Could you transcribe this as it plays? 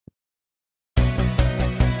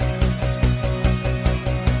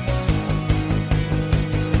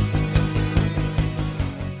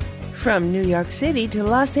From New York City to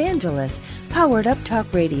Los Angeles, Powered Up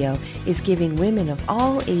Talk Radio is giving women of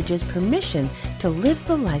all ages permission to live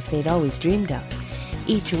the life they'd always dreamed of.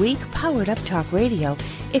 Each week, Powered Up Talk Radio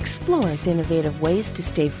explores innovative ways to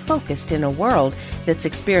stay focused in a world that's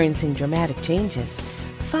experiencing dramatic changes.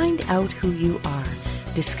 Find out who you are,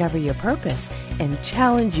 discover your purpose, and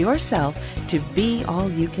challenge yourself to be all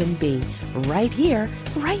you can be, right here,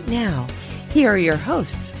 right now. Here are your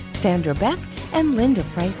hosts, Sandra Beck and Linda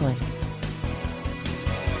Franklin.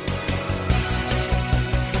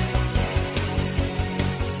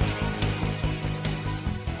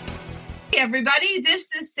 Hey everybody,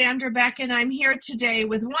 this is Sandra Beck, and I'm here today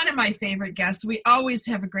with one of my favorite guests. We always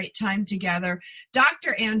have a great time together,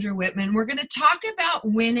 Dr. Andrew Whitman. We're going to talk about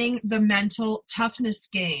winning the mental toughness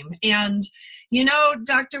game. And, you know,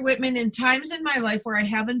 Dr. Whitman, in times in my life where I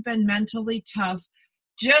haven't been mentally tough,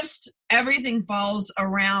 just everything falls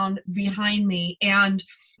around behind me. And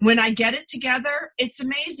when I get it together, it's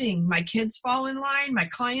amazing. My kids fall in line, my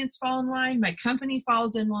clients fall in line, my company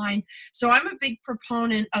falls in line. So I'm a big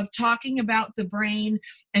proponent of talking about the brain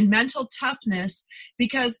and mental toughness,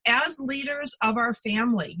 because as leaders of our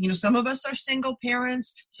family, you know, some of us are single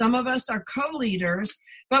parents, some of us are co-leaders,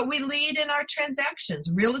 but we lead in our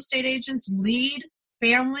transactions. Real estate agents lead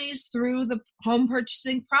families through the home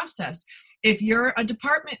purchasing process. If you're a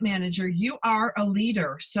department manager, you are a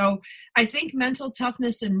leader. So I think mental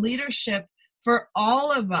toughness and leadership for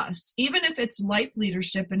all of us, even if it's life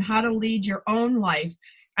leadership and how to lead your own life,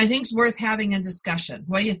 I think is worth having a discussion.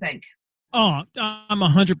 What do you think? Oh, I'm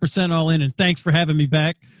 100% all in, and thanks for having me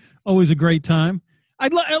back. Always a great time.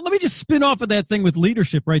 Let me just spin off of that thing with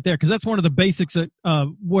leadership right there, because that's one of the basics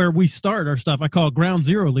where we start our stuff. I call it ground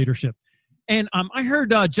zero leadership. And I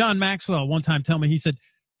heard John Maxwell one time tell me, he said,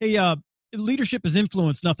 hey, leadership is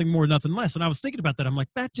influence, nothing more, nothing less. And I was thinking about that. I'm like,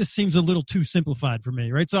 that just seems a little too simplified for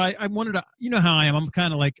me, right? So I wanted to, you know how I am. I'm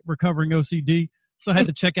kind of like recovering OCD. So I had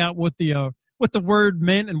to check out what the word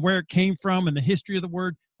meant and where it came from and the history of the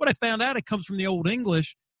word. What I found out, it comes from the Old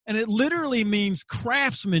English, and it literally means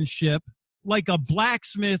craftsmanship, like a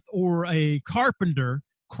blacksmith or a carpenter.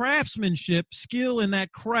 Craftsmanship, skill in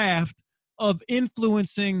that craft of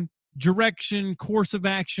influencing direction, course of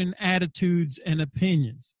action, attitudes, and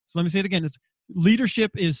opinions. So let me say it again.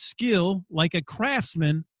 Leadership is skill, like a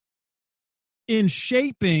craftsman, in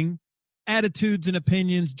shaping attitudes and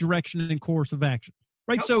opinions, direction, and course of action.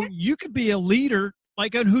 Right? Okay. So you could be a leader,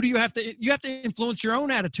 like, and who do you have to influence your own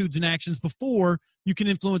attitudes and actions before you can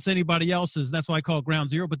influence anybody else's. That's why I call it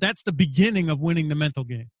ground zero. But that's the beginning of winning the mental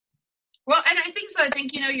game. Well, and I think so. I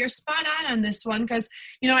think, you know, you're spot on this one, because,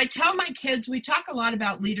 you know, I tell my kids, we talk a lot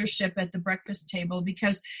about leadership at the breakfast table,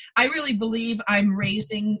 because I really believe I'm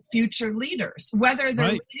raising future leaders, whether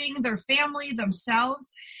they're leading their family,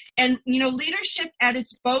 themselves. And, you know, leadership at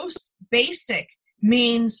its most basic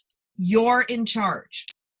means you're in charge.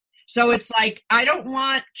 So it's like, I don't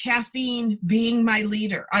want caffeine being my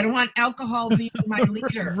leader. I don't want alcohol being my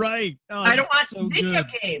leader. Right. Oh, I don't want video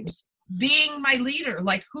games being my leader.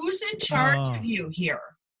 Like, who's in charge of you here?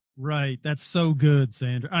 Right. That's so good,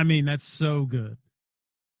 Sandra. I mean, that's so good.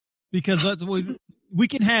 Because we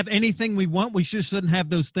can have anything we want. We just shouldn't have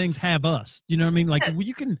those things have us. You know what I mean? Like,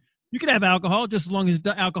 you can have alcohol just as long as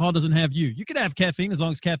alcohol doesn't have you. You can have caffeine as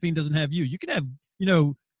long as caffeine doesn't have you. You can have,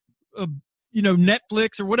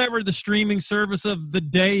 Netflix or whatever the streaming service of the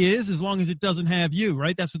day is, as long as it doesn't have you,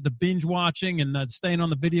 right? That's what the binge watching and staying on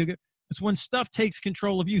the video game. It's when stuff takes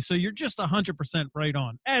control of you. So you're just 100% right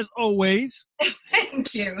on, as always.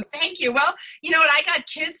 Thank you. Thank you. Well, you know what? I got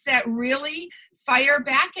kids that really fire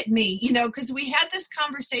back at me, you know, because we had this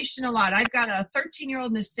conversation a lot. I've got a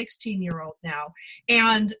 13-year-old and a 16-year-old now,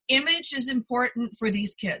 and image is important for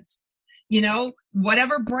these kids. You know,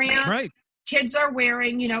 whatever brand kids are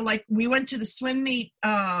wearing, you know, like we went to the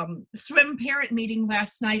swim parent meeting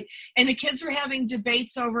last night, and the kids were having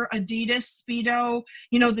debates over Adidas, Speedo,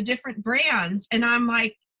 you know, the different brands. And I'm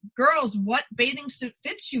like, girls, what bathing suit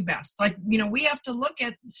fits you best? Like, you know, we have to look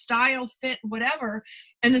at style, fit, whatever.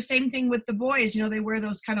 And the same thing with the boys, you know, they wear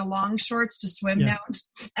those kind of long shorts to swim down.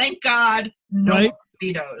 Thank God, no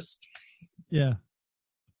Speedos. Yeah.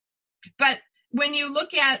 But when you look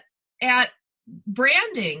at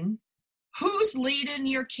branding, who's leading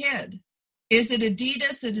your kid? Is it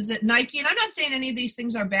Adidas? Is it Nike? And I'm not saying any of these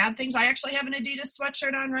things are bad things. I actually have an Adidas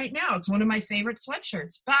sweatshirt on right now. It's one of my favorite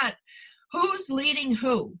sweatshirts. But who's leading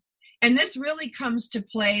who? And this really comes to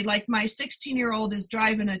play. Like, my 16-year-old is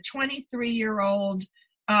driving a 23-year-old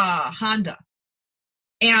Honda.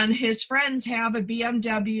 And his friends have a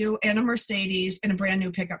BMW and a Mercedes and a brand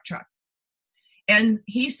new pickup truck. And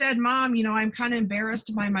he said, Mom, I'm kind of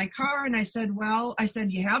embarrassed by my car. And I said,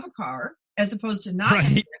 you have a car as opposed to not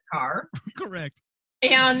having a car. Correct.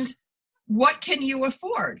 And what can you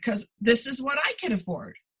afford? Because this is what I can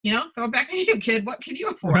afford. Go back to you, kid. What can you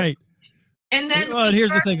afford? Right. And then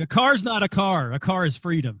here's the thing. A car's not a car. A car is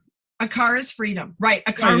freedom. A car is freedom. Right.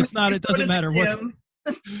 A car. Right, it's not, it doesn't matter what.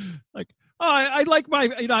 Like, I like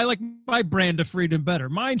my brand of freedom better.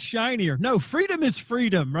 Mine's shinier. No, freedom is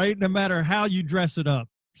freedom, right? No matter how you dress it up.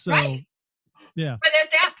 So, right. Yeah. But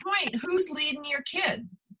at that point, who's leading your kid?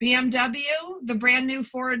 BMW, the brand new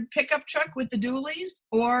Ford pickup truck with the dualies,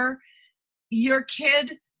 or your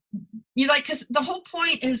kid? Because the whole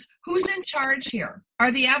point is, who's in charge here?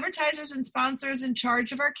 Are the advertisers and sponsors in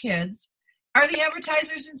charge of our kids? Are the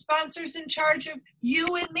advertisers and sponsors in charge of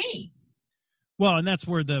you and me? Well, and that's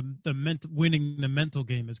where the winning the mental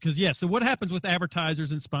game is. Because, so what happens with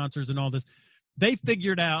advertisers and sponsors and all this, they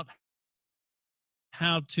figured out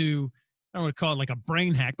how to, I don't want to call it like a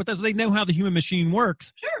brain hack, but they know how the human machine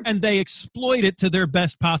works. Sure. And they exploit it to their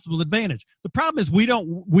best possible advantage. The problem is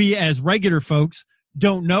we as regular folks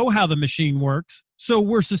don't know how the machine works, so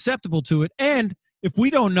we're susceptible to it. And if we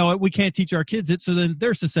don't know it, we can't teach our kids it, so then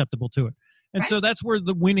they're susceptible to it. And so that's where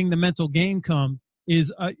the winning the mental game comes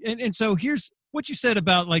is, and so here's what you said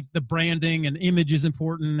about like the branding and image is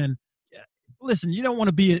important. And listen, you don't want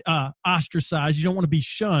to be ostracized. You don't want to be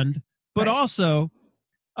shunned, but also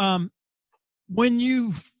when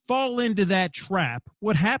you fall into that trap,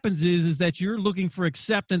 what happens is that you're looking for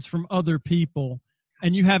acceptance from other people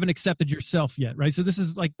and you haven't accepted yourself yet, right? So this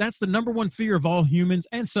is that's the number one fear of all humans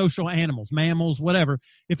and social animals, mammals, whatever.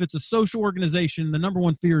 If it's a social organization, the number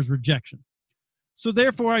one fear is rejection. So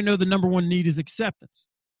therefore, I know the number one need is acceptance.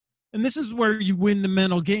 And this is where you win the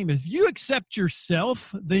mental game. If you accept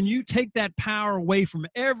yourself, then you take that power away from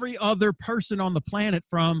every other person on the planet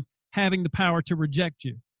from having the power to reject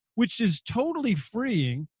you, which is totally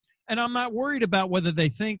freeing. And I'm not worried about whether they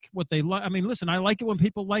think what they like. I mean, listen, I like it when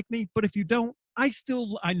people like me, but if you don't, I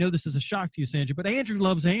know this is a shock to you, Sandra, but Andrew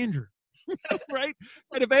loves Andrew, right?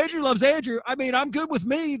 And if Andrew loves Andrew, I mean, I'm good with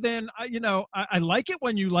me, then, I like it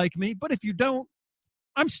when you like me, but if you don't,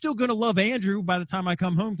 I'm still going to love Andrew by the time I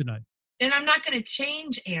come home tonight. And I'm not going to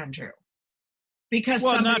change Andrew because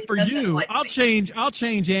not for you. Like I'll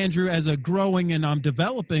change Andrew as a growing and I'm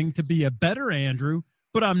developing to be a better Andrew,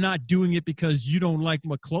 but I'm not doing it because you don't like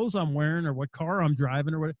what clothes I'm wearing or what car I'm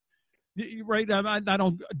driving or what. Right? I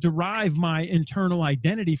don't derive my internal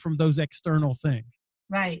identity from those external things.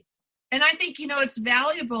 Right. And I think, it's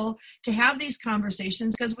valuable to have these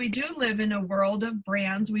conversations because we do live in a world of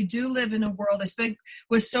brands. We do live in a world, especially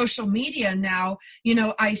with social media now.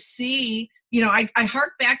 I see, I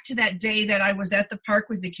hark back to that day that I was at the park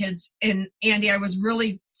with the kids. And Andy, I was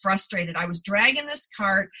really frustrated. I was dragging this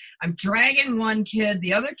cart. I'm dragging one kid.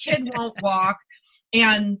 The other kid won't walk.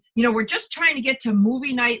 And, we're just trying to get to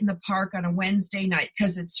movie night in the park on a Wednesday night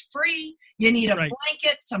because it's free. You need a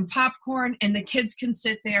blanket, some popcorn, and the kids can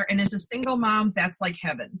sit there. And as a single mom, that's like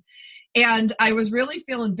heaven. And I was really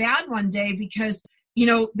feeling bad one day because,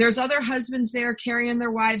 there's other husbands there carrying their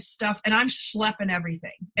wives' stuff, and I'm schlepping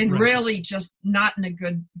everything and really just not in a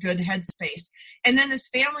good headspace. And then this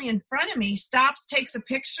family in front of me stops, takes a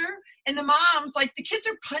picture, and the mom's like, the kids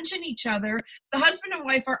are punching each other. The husband and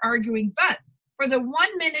wife are arguing, but for the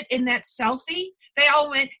 1 minute in that selfie, they all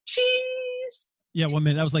went, cheese. Yeah, 1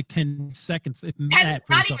 minute. That was like 10 seconds. Not even 10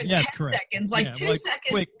 seconds, like 2 seconds.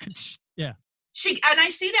 Quick. Yeah. And I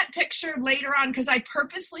see that picture later on because I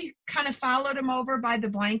purposely kind of followed him over by the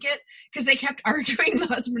blanket because they kept arguing, the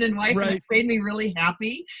husband and wife, and it made me really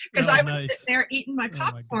happy because I was sitting there eating my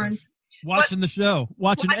popcorn. Watching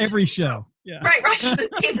every show. Yeah. Right, watching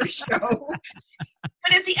every show.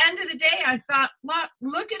 But at the end of the day, I thought,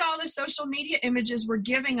 look at all the social media images we're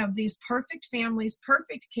giving of these perfect families,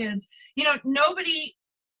 perfect kids. Nobody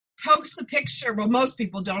posts a picture, well, most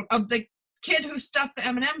people don't, of the kid who stuffed the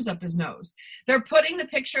M&Ms up his nose. They're putting the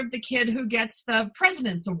picture of the kid who gets the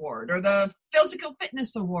President's Award or the Physical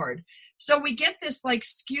Fitness Award. So we get this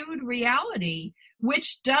skewed reality,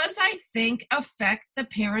 which does, I think, affect the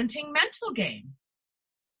parenting mental game.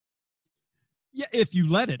 Yeah, if you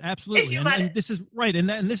let it, absolutely. And this is right, and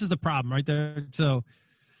this is the problem right there. So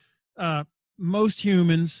most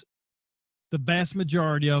humans, the vast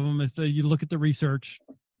majority of them, if you look at the research,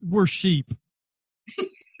 we're sheep.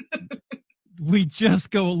 We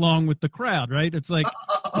just go along with the crowd, right? It's like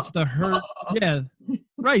it's the herd. Yeah,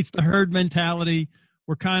 right. It's the herd mentality.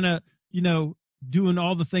 We're kind of, doing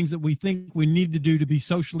all the things that we think we need to do to be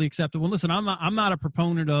socially acceptable. And listen, I'm not a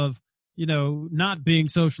proponent of, not being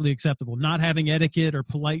socially acceptable, not having etiquette or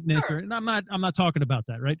politeness, and I'm not talking about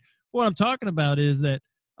that, right? What I'm talking about is that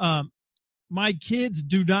my kids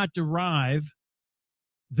do not derive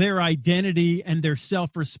their identity and their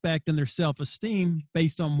self-respect and their self-esteem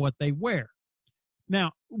based on what they wear.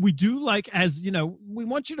 Now, we do like, as you know, we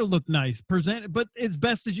want you to look nice, present, but as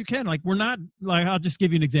best as you can. Like, we're not, like, I'll just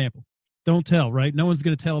give you an example. Don't tell, right? No one's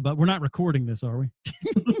going to tell about, we're not recording this, are we?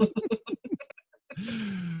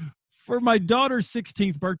 For my daughter's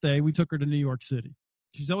 16th birthday, we took her to New York City.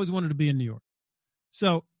 She's always wanted to be in New York.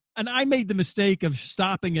 So, and I made the mistake of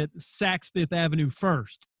stopping at Saks Fifth Avenue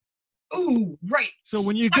first. Oh, right. So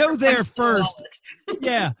when you go there first,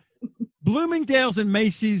 yeah, Bloomingdale's and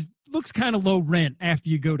Macy's looks kind of low rent after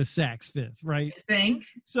you go to Saks Fifth, right? I think.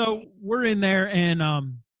 So we're in there, and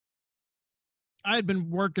I had been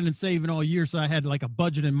working and saving all year, so I had like a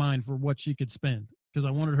budget in mind for what she could spend because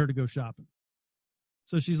I wanted her to go shopping.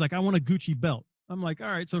 So she's like, I want a Gucci belt. I'm like, all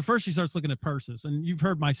right. So first she starts looking at purses, and you've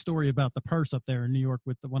heard my story about the purse up there in New York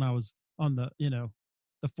with when I was on the,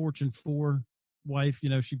 the Fortune 4 wife,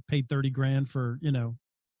 she paid $30,000 for,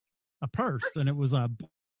 a purse, and it was a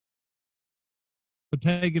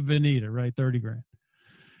Bottega Veneta, right? $30,000.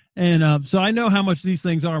 And so I know how much these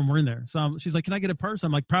things are, and we're in there. So she's like, can I get a purse?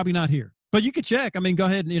 I'm like, probably not here, but you could check. I mean, go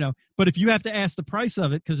ahead and, but if you have to ask the price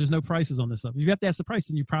of it, because there's no prices on this stuff, if you have to ask the price,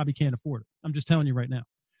 then you probably can't afford it. I'm just telling you right now.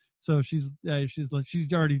 So she's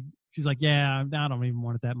like, yeah, I don't even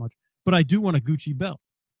want it that much, but I do want a Gucci belt.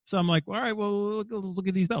 So I'm like, all right, well, look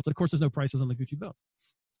at these belts. Of course, there's no prices on the Gucci belts.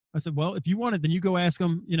 I said, well, if you want it, then you go ask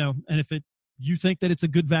them, and if you think that it's a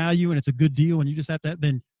good value and it's a good deal and you just have that,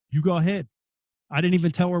 then you go ahead. I didn't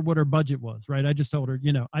even tell her what her budget was, right? I just told her,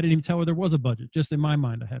 I didn't even tell her there was a budget. Just in my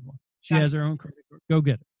mind, I had one. She has her own credit card. Go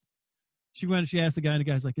get it. She went and she asked the guy, and the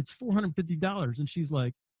guy's like, it's $450. And she's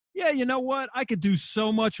like, yeah, you know what? I could do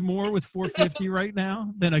so much more with $450 right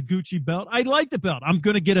now than a Gucci belt. I like the belt. I'm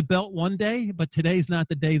going to get a belt one day, but today's not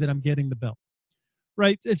the day that I'm getting the belt.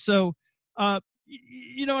 Right. And so,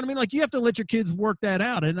 you know what I mean? Like, you have to let your kids work that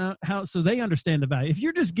out and so they understand the value. If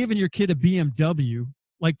you're just giving your kid a BMW,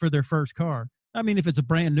 like for their first car, I mean, if it's a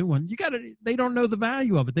brand new one, they don't know the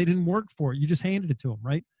value of it. They didn't work for it. You just handed it to them.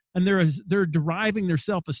 Right. And they're deriving their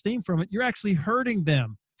self-esteem from it. You're actually hurting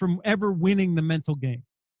them from ever winning the mental game.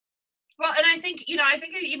 Well, and I think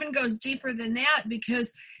it even goes deeper than that,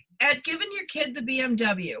 because at giving your kid the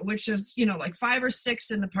BMW, which is, like 5 or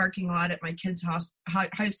 6 in the parking lot at my kid's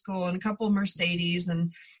high school, and a couple of Mercedes,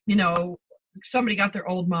 and, somebody got their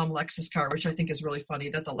old mom Lexus car, which I think is really funny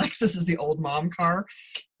that the Lexus is the old mom car,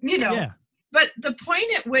 Yeah. But the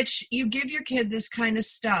point at which you give your kid this kind of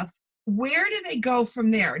stuff, where do they go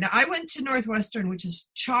from there? Now, I went to Northwestern, which is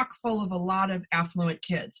chock full of a lot of affluent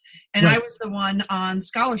kids, and right. I was the one on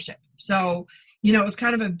scholarship. So, it was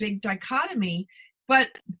kind of a big dichotomy, but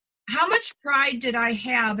how much pride did I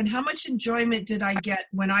have and how much enjoyment did I get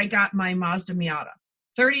when I got my Mazda Miata?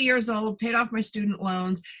 30 years old, paid off my student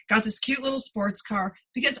loans, got this cute little sports car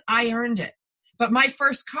because I earned it. But my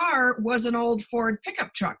first car was an old Ford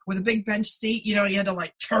pickup truck with a big bench seat. You had to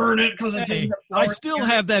like turn it because it didn't. I still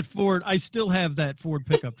have that Ford.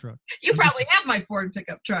 Pickup truck. You probably have my Ford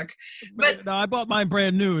pickup truck. But no, I bought mine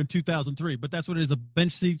brand new in 2003. But that's what it is: a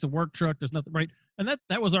bench seat, it's a work truck. There's nothing right, and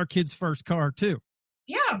that was our kid's first car too.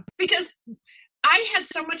 Yeah, because I had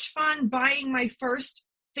so much fun buying my first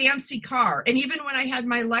fancy car. And even when I had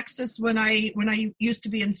my Lexus, when I used to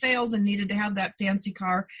be in sales and needed to have that fancy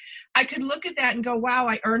car, I could look at that and go, wow,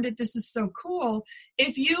 I earned it. This is so cool.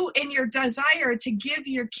 If you, in your desire to give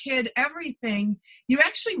your kid everything, you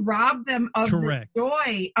actually rob them of Correct. The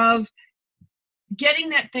joy of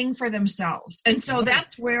getting that thing for themselves. And so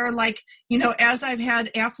that's where, like, as I've had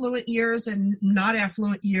affluent years and not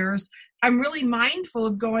affluent years, I'm really mindful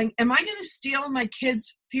of going, am I going to steal my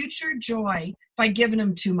kids' future joy by giving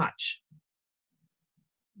them too much?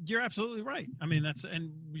 You're absolutely right. I mean,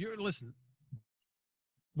 listen,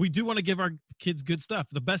 we do want to give our kids good stuff.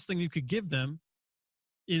 The best thing you could give them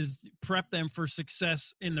is prep them for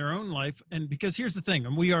success in their own life. And because here's the thing,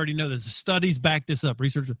 and we already know this, studies back this up,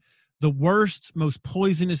 research, the worst, most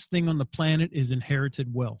poisonous thing on the planet is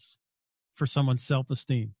inherited wealth for someone's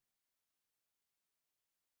self-esteem.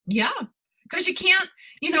 Yeah, because you can't,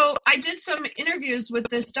 I did some interviews with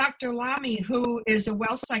this Dr. Lamy, who is a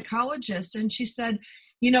wealth psychologist, and she said,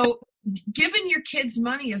 giving your kids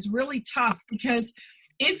money is really tough because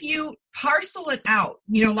if you parcel it out,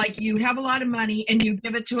 like you have a lot of money and you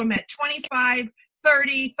give it to them at 25,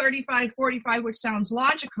 30, 35, 45, which sounds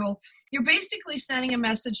logical, you're basically sending a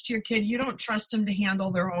message to your kid, you don't trust them to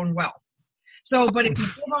handle their own wealth. So, but if you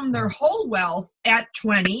give them their whole wealth at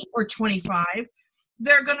 20 or 25,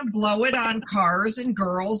 they're going to blow it on cars and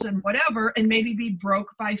girls and whatever, and maybe be broke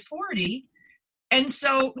by 40. And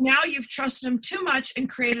so now you've trusted them too much and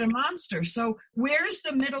created a monster. So where's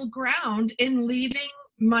the middle ground in leaving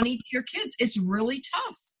money to your kids? It's really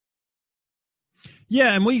tough.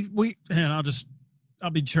 Yeah, and I'll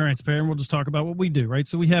be transparent. We'll just talk about what we do, right?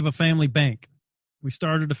 So we have a family bank. We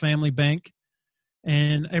started a family bank,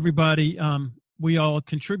 and everybody, we all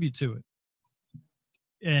contribute to it.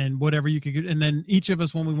 And whatever you could, and then each of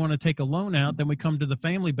us, when we want to take a loan out, then we come to the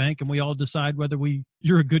family bank and we all decide whether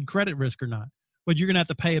you're a good credit risk or not. But you're going to have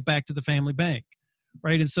to pay it back to the family bank,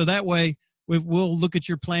 right? And so that way we'll look at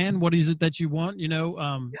your plan. What is it that you want?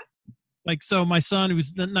 Like, so my son, who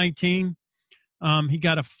was 19, he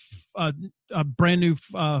got a brand new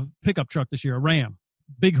pickup truck this year, a Ram,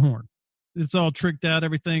 Bighorn. It's all tricked out,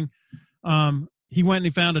 everything. He went and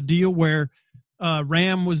he found a deal where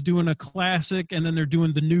Ram was doing a classic, and then they're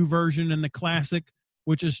doing the new version, and the classic,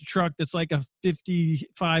 which is a truck that's like a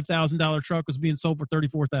 $55,000 truck, was being sold for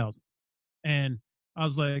 $34,000. And I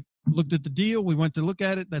was like, looked at the deal. We went to look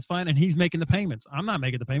at it. That's fine. And he's making the payments. I'm not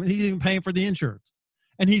making the payments. He's even paying for the insurance.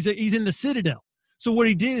 And he's in the Citadel. So what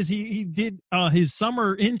he did is he did his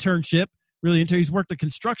summer internship, he's worked a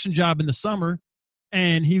construction job in the summer,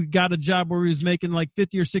 and he got a job where he was making like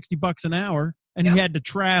 $50 or $60 an hour, and he had to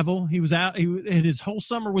travel. He was out, and his whole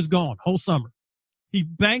summer was gone, whole summer. He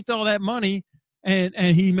banked all that money,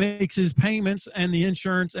 and he makes his payments and the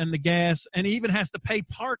insurance and the gas, and he even has to pay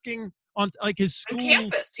parking on like his school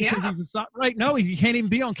on campus. Yeah, right. No, he can't even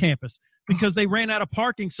be on campus because they ran out of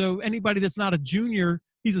parking. So anybody that's not a junior,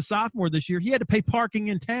 he's a sophomore this year, he had to pay parking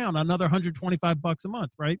in town another $125 a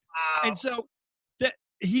month, right? Wow. And so that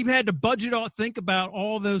he had to think about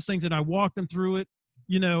all those things, and I walked him through it,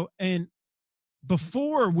 and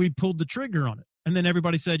before we pulled the trigger on it. And then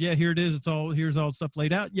everybody said, yeah, here it is. Here's all stuff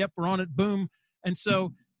laid out. Yep, we're on it. Boom. And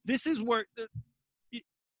so this is where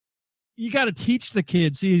you got to teach the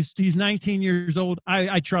kids. He's 19 years old.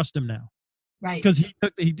 I trust him now. Right. Because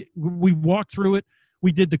we walked through it.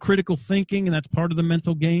 We did the critical thinking, and that's part of the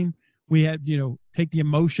mental game. We had, take the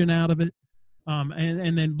emotion out of it,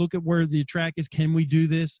 and then look at where the track is. Can we do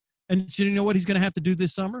this? And so you know what he's going to have to do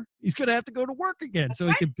this summer? He's going to have to go to work again. That's so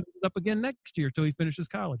right. He can build it up again next year till he finishes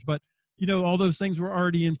college. But, all those things were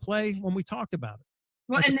already in play when we talked about it.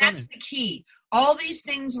 Well, and that's the key. All these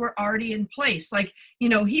things were already in place. Like,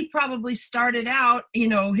 he probably started out,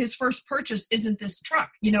 his first purchase isn't this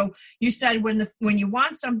truck. You said when you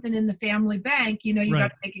want something in the family bank, you got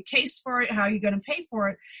to make a case for it. How are you going to pay for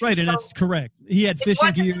it? Right, so, and that's correct. He had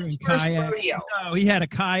fishing gear and kayak. Rodeo. No, he had a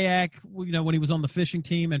kayak. When he was on the fishing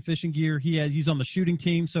team and fishing gear, he's on the shooting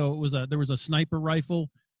team. So there was a sniper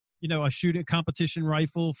rifle. A competition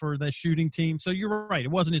rifle for the shooting team. So you're right.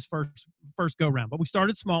 It wasn't his first go round, but we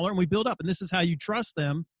started smaller and we built up. And this is how you trust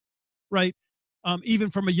them, right?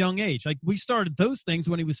 Even from a young age. Like we started those things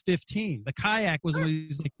when he was 15. The kayak was when he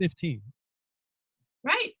was like 15.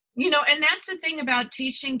 Right. And that's the thing about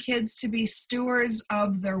teaching kids to be stewards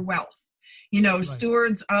of their wealth, right.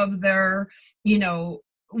 Stewards of their,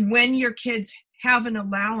 when your kids have an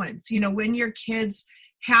allowance, when your kids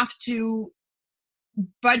have to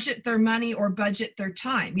budget their money or budget their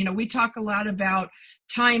time. We talk a lot about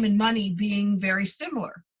time and money being very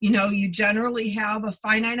similar. You generally have a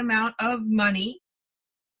finite amount of money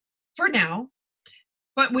for now,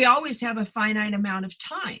 but we always have a finite amount of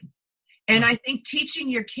time. And I think teaching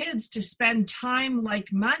your kids to spend time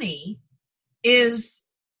like money is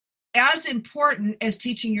as important as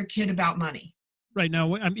teaching your kid about money. Right.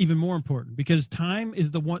 Now, I'm even more important because time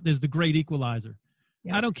is the great equalizer.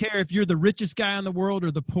 Yeah. I don't care if you're the richest guy in the world or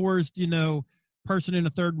the poorest, person in a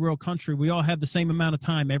third world country. We all have the same amount of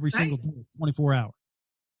time every single day, 24 hours.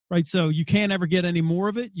 Right. So you can't ever get any more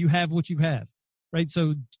of it. You have what you have. Right.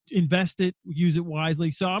 So invest it, use it wisely.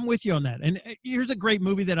 So I'm with you on that. And here's a great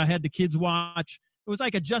movie that I had the kids watch. It was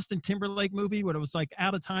like a Justin Timberlake movie where it was like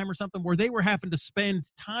Out of Time or something, where they were having to spend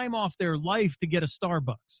time off their life to get a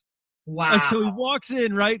Starbucks. Wow. Like, so he walks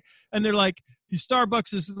in, right? And they're like,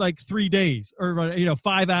 Starbucks is like 3 days or,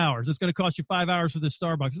 5 hours. It's going to cost you 5 hours for this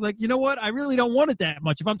Starbucks. Like, you know what? I really don't want it that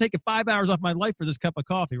much if I'm taking 5 hours off my life for this cup of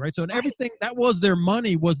coffee, right? So everything that was their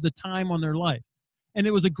money was the time on their life. And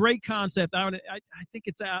it was a great concept. I think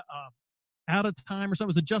it's Out of Time or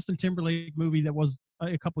something. It was a Justin Timberlake movie that was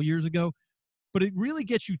a couple years ago. But it really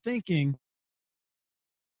gets you thinking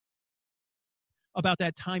about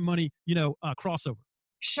that time money, crossover.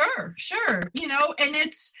 Sure.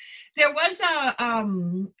 And there was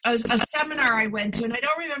a seminar I went to, and I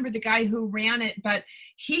don't remember the guy who ran it, but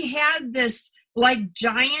he had this like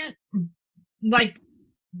giant, like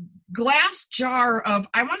glass jar of,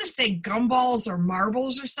 I want to say gumballs or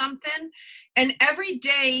marbles or something. And every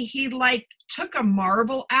day he like took a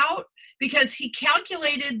marble out because he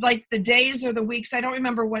calculated like the days or the weeks, I don't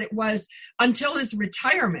remember what it was, until his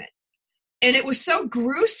retirement. And it was so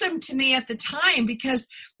gruesome to me at the time because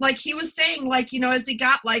like he was saying, like, as he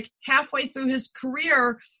got like halfway through his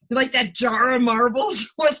career, like that jar of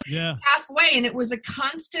marbles was halfway. And it was a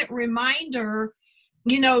constant reminder,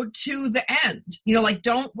 to the end, like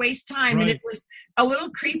don't waste time. Right. And it was a little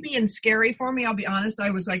creepy and scary for me. I'll be honest. I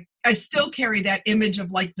was like, I still carry that image of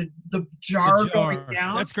like the jar going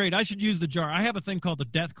down. That's great. I should use the jar. I have a thing called the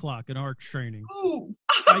death clock in ARC training. Ooh.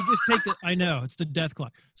 I just take I know it's the death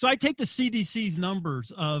clock. So I take the CDC's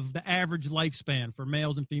numbers of the average lifespan for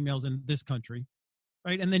males and females in this country,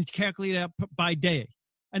 right? And then calculate it out by day.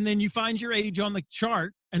 And then you find your age on the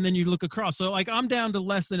chart and then you look across. So like I'm down to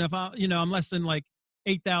less than I'm less than like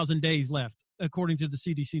 8,000 days left, according to the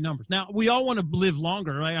CDC numbers. Now, we all want to live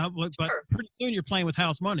longer, right? But pretty soon you're playing with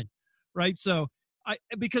house money, right? So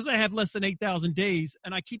because I have less than 8,000 days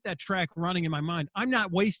and I keep that track running in my mind, I'm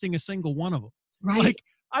not wasting a single one of them. Right. Like,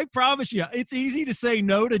 I promise you, it's easy to say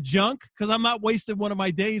no to junk because I'm not wasting one of my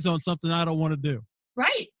days on something I don't want to do.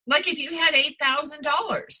 Right. Like if you had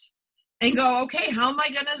 $8,000 and go, okay, how am I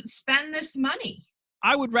going to spend this money?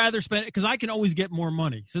 I would rather spend it because I can always get more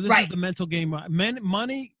money. So this is the mental game.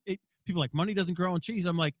 Money, people are like, money doesn't grow on trees.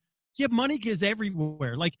 I'm like, yeah, money is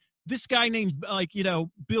everywhere. Like this guy named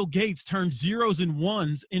Bill Gates turned zeros and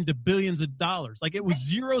ones into billions of dollars. Like it was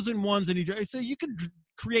zeros and ones. So you can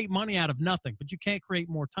create money out of nothing, but you can't create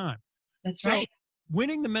more time. That's right.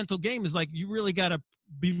 Winning the mental game is like, you really got to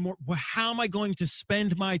be more, how am I going to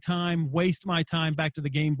spend my time, waste my time, back to the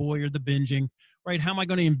Game Boy or the binging, right? How am I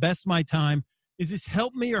going to invest my time? Is this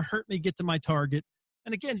help me or hurt me get to my target?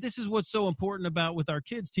 And again, this is what's so important about with our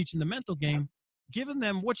kids teaching the mental game, giving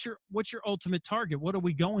them what's your ultimate target? What are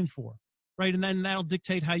we going for? Right. And then that'll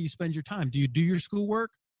dictate how you spend your time. Do you do your schoolwork?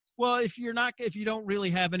 Well, if you don't really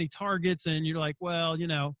have any targets and you're like, well,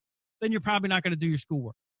 then you're probably not going to do your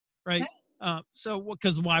schoolwork. Right.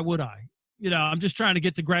 Because why would I? I'm just trying to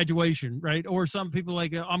get to graduation. Right. Or some people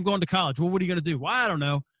like, I'm going to college. Well, what are you going to do? Well, I don't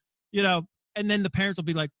know. And then the parents will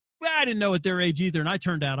be like, well, I didn't know at their age either, and I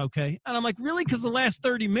turned out okay. And I'm like, really? Because the last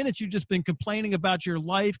 30 minutes, you've just been complaining about your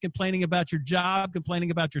life, complaining about your job,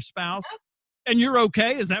 complaining about your spouse, and you're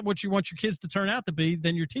okay? Is that what you want your kids to turn out to be?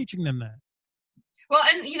 Then you're teaching them that. Well,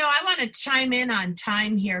 and, I want to chime in on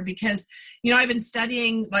time here because, I've been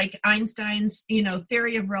studying like Einstein's,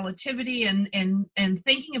 theory of relativity and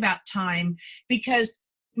thinking about time because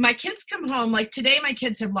my kids come home, like today my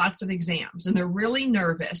kids have lots of exams and they're really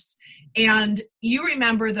nervous. And you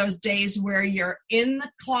remember those days where you're in the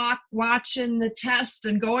clock watching the test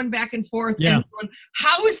and going back and forth and going,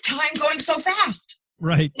 how is time going so fast?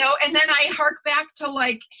 Right. And then I hark back to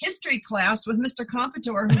like history class with Mr.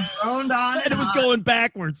 Comprador who droned on and it was going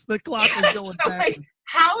backwards. The clock was going backwards. Like,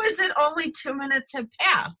 how is it only 2 minutes have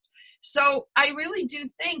passed? So I really do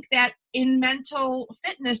think that in mental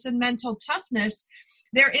fitness and mental toughness,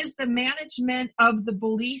 there is the management of the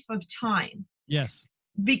belief of time. Yes.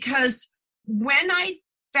 Because when I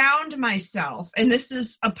found myself, and this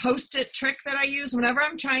is a Post-it trick that I use whenever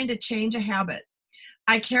I'm trying to change a habit,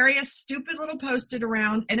 I carry a stupid little Post-it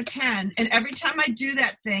around and a pen, and every time I do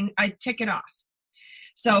that thing, I tick it off.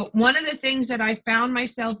 So one of the things that I found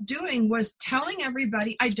myself doing was telling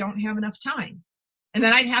everybody I don't have enough time. And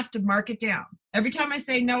then I'd have to mark it down. Every time I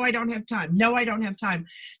say, no, I don't have time. No, I don't have time.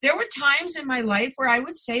 There were times in my life where I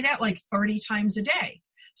would say that like 30 times a day.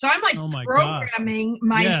 So I'm like programming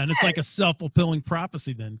my head. And it's like a self-fulfilling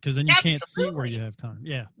prophecy then, because then you can't see where you have time.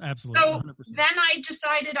 Yeah, absolutely. So 100%. Then I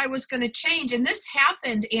decided I was going to change. And this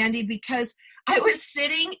happened, Andy, because I was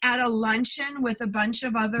sitting at a luncheon with a bunch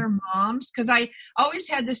of other moms, because I always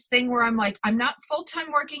had this thing where I'm like, I'm not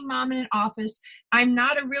full-time working mom in an office. I'm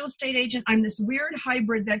not a real estate agent. I'm this weird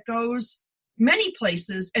hybrid that goes many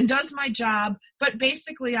places and does my job, but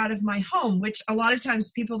basically out of my home, which a lot of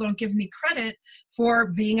times people don't give me credit for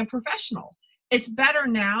being a professional. It's better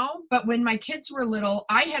now, but when my kids were little,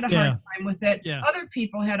 I had a hard time with it. Yeah. Other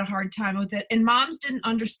people had a hard time with it. And moms didn't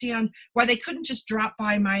understand why they couldn't just drop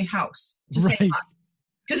by my house to say hi.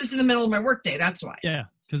 Because it's in the middle of my workday, that's why. Yeah,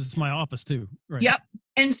 because it's my office too. Right. Yep.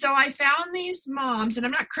 And so I found these moms, and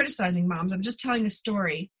I'm not criticizing moms, I'm just telling a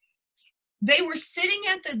story. They were sitting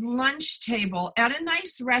at the lunch table at a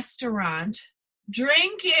nice restaurant,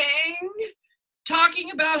 drinking, talking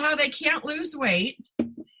about how they can't lose weight,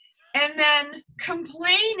 and then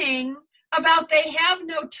complaining about they have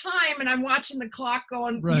no time. And I'm watching the clock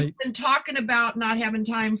going, you've been talking about not having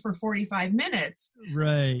time for 45 minutes.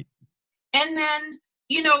 Right. And then,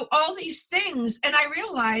 all these things. And I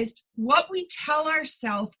realized what we tell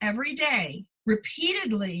ourselves every day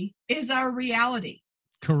repeatedly is our reality.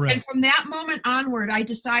 Correct. And from that moment onward, I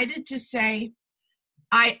decided to say,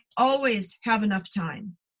 I always have enough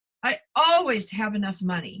time. I always have enough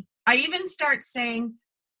money. I even start saying,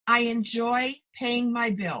 I enjoy paying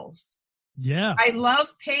my bills. Yeah. I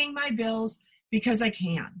love paying my bills because I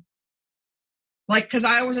can. Because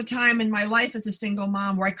I was a time in my life as a single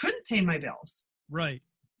mom where I couldn't pay my bills. Right.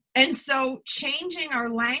 And so changing our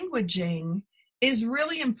languaging is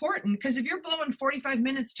really important, because if you're blowing 45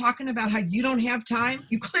 minutes talking about how you don't have time,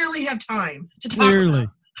 you clearly have time to talk about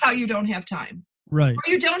how you don't have time. Right.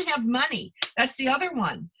 Or you don't have money. That's the other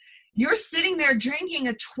one. You're sitting there drinking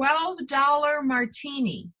a $12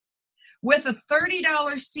 martini with a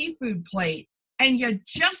 $30 seafood plate, and you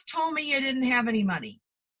just told me you didn't have any money.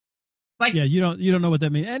 Yeah, you don't know what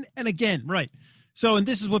that means. And again, right. So, and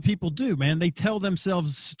this is what people do, man. They tell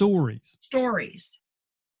themselves stories.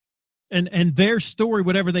 And their story,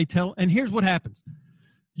 whatever they tell. And here's what happens.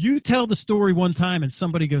 You tell the story one time and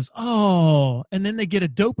somebody goes, oh, and then they get a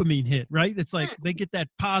dopamine hit, right? It's like they get that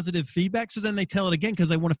positive feedback. So then they tell it again because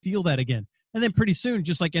they want to feel that again. And then pretty soon,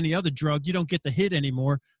 just like any other drug, you don't get the hit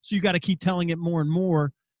anymore. So you got to keep telling it more and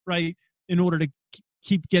more, right, in order to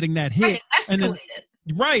keep getting that hit. Right, escalate it.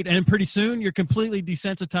 Right. And pretty soon you're completely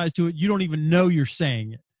desensitized to it. You don't even know you're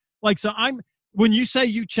saying it. Like, so when you say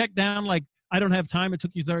you check down, like, I don't have time, it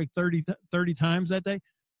took you 30 times that day.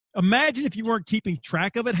 Imagine if you weren't keeping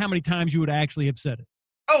track of it, how many times you would actually have said it.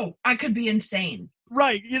 Oh, I could be insane.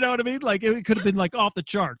 Right. You know what I mean? Like, it could have been like off the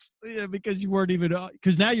charts, because you weren't even,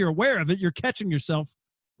 because now you're aware of it. You're catching yourself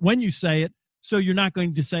when you say it. So you're not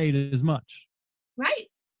going to say it as much. Right.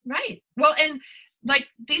 Right. Well, and like,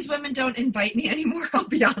 these women don't invite me anymore, I'll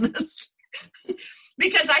be honest.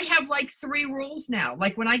 Because I have like 3 rules now.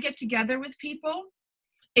 Like, when I get together with people,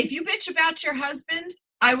 if you bitch about your husband,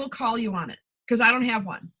 I will call you on it, because I don't have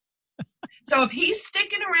one. So if he's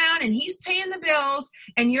sticking around and he's paying the bills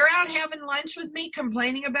and you're out having lunch with me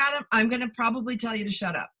complaining about him, I'm going to probably tell you to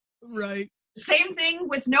shut up. Right. Same thing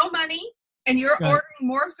with no money and you're ordering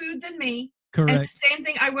more food than me. Correct. And the same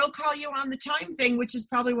thing, I will call you on the time thing, which is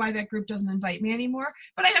probably why that group doesn't invite me anymore.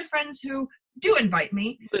 But I have friends who do invite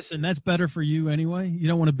me. Listen, that's better for you anyway. You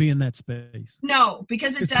don't want to be in that space. No,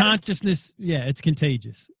 because it's consciousness. Yeah, it's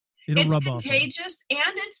contagious. It'll rub off. It's contagious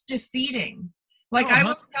and it's defeating. Like, I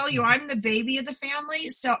will tell you, I'm the baby of the family,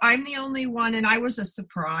 so I'm the only one, and I was a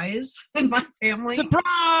surprise in my family.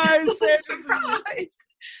 Surprise! Surprise!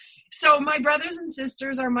 So my brothers and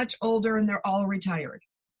sisters are much older, and they're all retired.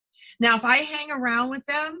 Now, if I hang around with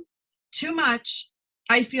them too much,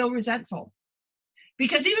 I feel resentful.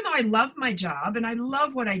 Because even though I love my job, and I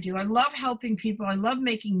love what I do, I love helping people, I love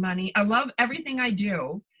making money, I love everything I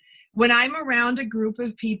do, when I'm around a group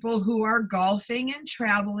of people who are golfing and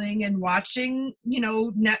traveling and watching,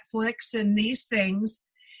 Netflix and these things,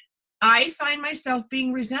 I find myself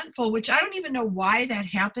being resentful, which I don't even know why that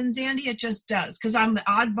happens, Andy. It just does, because I'm the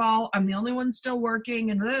oddball. I'm the only one still working.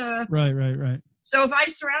 And Right. So if I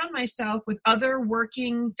surround myself with other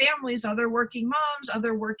working families, other working moms,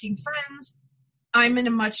 other working friends, I'm in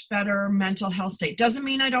a much better mental health state. Doesn't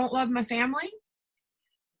mean I don't love my family.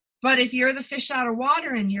 But if you're the fish out of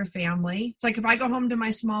water in your family, it's like if I go home to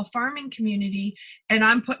my small farming community and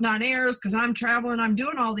I'm putting on airs because I'm traveling, I'm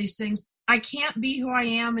doing all these things, I can't be who I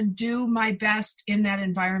am and do my best in that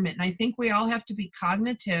environment. And I think we all have to be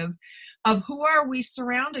cognitive of who are we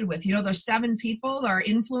surrounded with. There's 7 people, our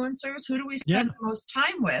influencers. Who do we spend the most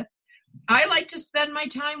time with? I like to spend my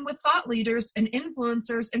time with thought leaders and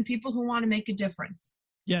influencers and people who want to make a difference.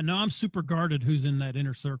 Yeah, no, I'm super guarded who's in that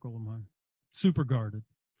inner circle of mine. Super guarded.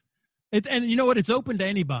 And you know what? It's open to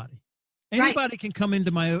anybody. Anybody can come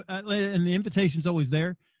into my, and the invitation's always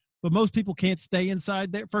there, but most people can't stay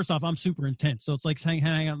inside there. First off, I'm super intense. So it's like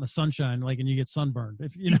hang out in the sunshine, and you get sunburned,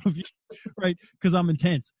 right? Because I'm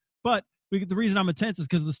intense. But the reason I'm intense is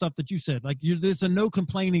because of the stuff that you said. Like, there's a no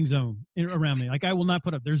complaining zone around me. Like, I will not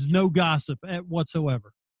put up, there's no gossip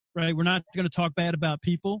whatsoever, right? We're not going to talk bad about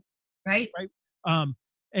people. Right.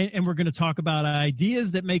 And we're going to talk about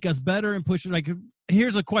ideas that make us better and push it. Like,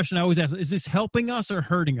 here's a question I always ask. Is this helping us or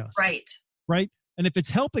hurting us? Right. And if it's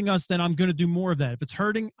helping us, then I'm going to do more of that. If it's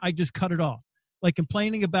hurting, I just cut it off. Like,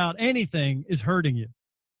 complaining about anything is hurting you.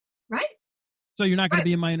 Right. So you're not going to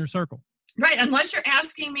be in my inner circle. Right. Unless you're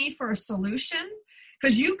asking me for a solution,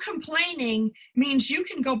 because you complaining means you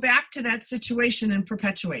can go back to that situation and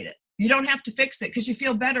perpetuate it. You don't have to fix it because you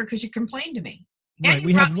feel better because you complained to me. Right. And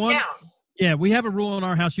we have one. Yeah, we have a rule in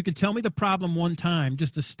our house. You can tell me the problem one time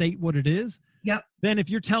just to state what it is, Yep. Then if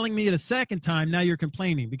you're telling me it a second time, now you're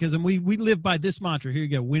complaining, because we live by this mantra. Here you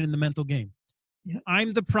go, win in the mental game. Yep.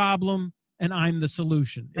 I'm the problem and I'm the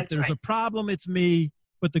solution. That's if there's right. a problem, it's me.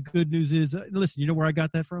 But the good news is, listen, you know where I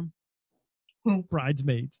got that from? Who?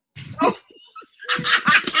 Bridesmaids. Oh.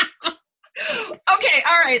 Okay,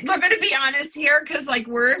 all right. We're going to be honest here, because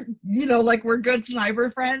we're good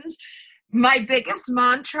cyber friends. My biggest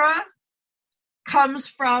mantra comes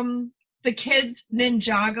from the kids'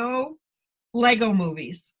 Ninjago Lego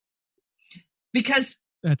movies, because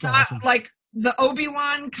that's awesome. The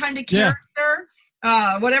Obi-Wan kind of character,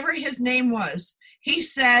 whatever his name was, he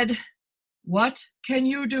said, "What can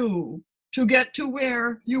you do to get to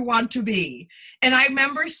where you want to be?" And I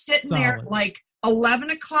remember sitting there 11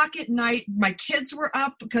 o'clock at night. My kids were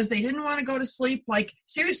up because they didn't want to go to sleep.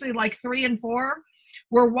 Seriously, 3 and 4.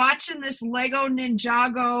 We're watching this Lego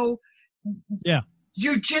Ninjago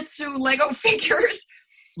Jiu-Jitsu Lego figures.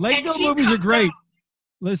 Lego movies are great.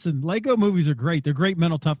 Listen, Lego movies are great. They're great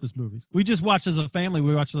mental toughness movies. We just watched as a family.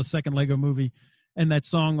 We watched the second Lego movie, and that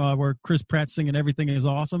song where Chris Pratt's singing "Everything Is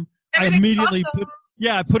Awesome." I immediately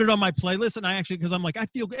put it on my playlist, and I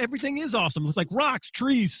feel everything is awesome. It's like rocks,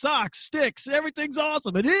 trees, socks, sticks. Everything's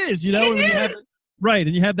awesome. It is, It is.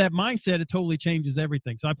 And you have that mindset. It totally changes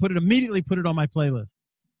everything. So I immediately put it on my playlist.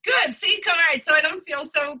 Good. See, all right. So I don't feel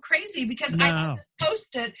so crazy, because I just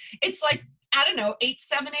posted. It's 8,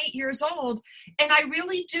 years old. And I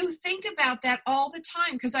really do think about that all the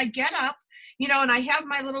time, because I get up, and I have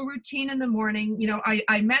my little routine in the morning.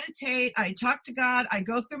 I meditate, I talk to God, I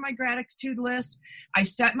go through my gratitude list, I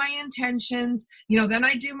set my intentions, then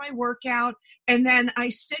I do my workout, and then I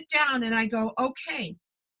sit down and I go, okay,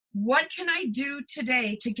 what can I do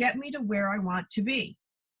today to get me to where I want to be?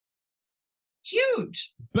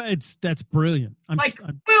 Huge. But that's brilliant.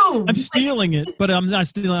 Boom. I'm stealing it, but I'm not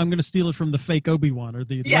stealing. I'm going to steal it from the fake Obi-Wan or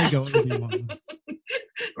the Lego Obi-Wan.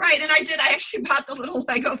 Right, and I did. I actually bought the little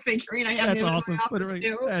Lego figurine. I have that's it awesome. in my office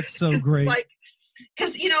too. That's so great.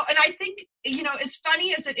 Because and I think as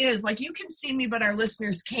funny as it is, you can see me, but our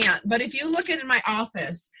listeners can't. But if you look in my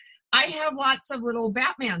office, I have lots of little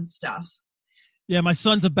Batman stuff. Yeah, my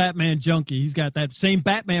son's a Batman junkie. He's got that same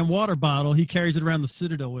Batman water bottle. He carries it around the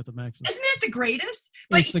Citadel with him, actually. Isn't that the greatest?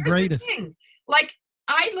 It's the greatest. The thing.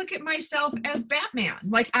 I look at myself as Batman.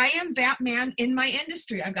 I am Batman in my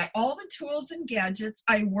industry. I've got all the tools and gadgets.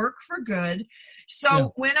 I work for good.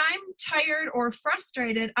 So when I'm tired or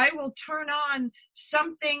frustrated, I will turn on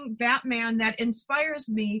something Batman that inspires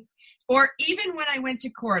me. Or even when I went to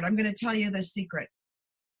court, I'm going to tell you this secret.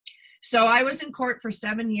 So I was in court for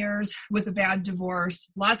 7 years with a bad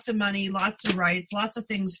divorce, lots of money, lots of rights, lots of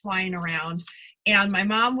things flying around. And my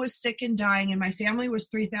mom was sick and dying, and my family was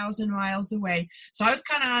 3,000 miles away. So I was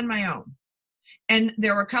kind of on my own. And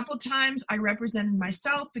there were a couple times I represented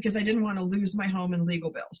myself because I didn't want to lose my home and legal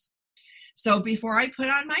bills. So before I put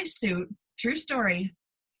on my suit, true story,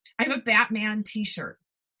 I have a Batman t-shirt,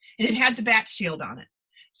 and it had the Bat Shield on it.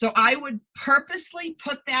 So I would purposely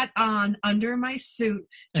put that on under my suit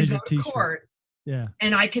to go to court. Yeah.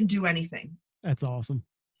 And I can do anything. That's awesome.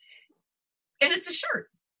 And it's a shirt.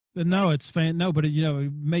 No, it's but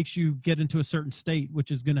it makes you get into a certain state, which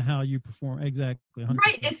is going to how you perform. Exactly. 100%.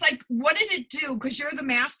 Right. It's what did it do? Because you're the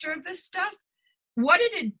master of this stuff. What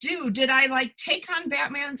did it do? Did I take on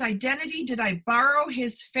Batman's identity? Did I borrow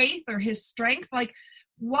his faith or his strength?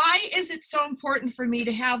 Why is it so important for me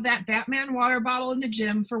to have that Batman water bottle in the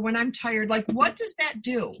gym for when I'm tired? What does that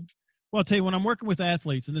do? Well, I'll tell you, when I'm working with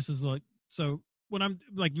athletes, and this is so when I'm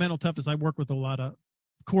mental toughness, I work with a lot of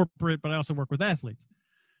corporate, but I also work with athletes.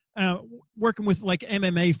 Working with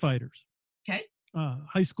MMA fighters. Okay.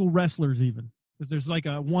 High school wrestlers even. There's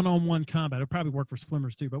a one-on-one combat. It'll probably work for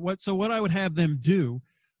swimmers too. But what I would have them do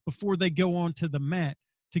before they go onto the mat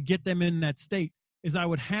to get them in that state is I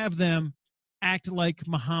would have them act like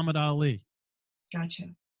Muhammad Ali. Gotcha.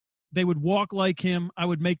 They would walk like him. I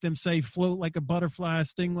would make them say, float like a butterfly,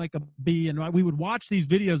 sting like a bee. And we would watch these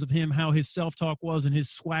videos of him, how his self-talk was and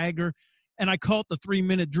his swagger. And I call it the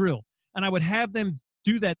 3-minute drill. And I would have them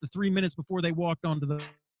do that the 3 minutes before they walked onto the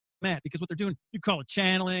mat, because what they're doing, you call it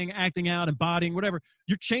channeling, acting out, embodying, whatever.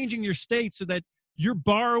 You're changing your state so that you're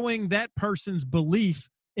borrowing that person's belief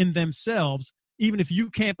in themselves. Even if you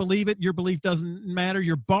can't believe it, your belief doesn't matter.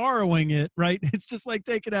 You're borrowing it, right? It's just like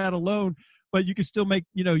taking out a loan, but you can still make,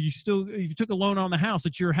 if you took a loan on the house,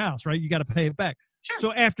 it's your house, right? You got to pay it back. Sure.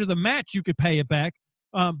 So after the match, you could pay it back.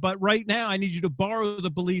 But right now, I need you to borrow the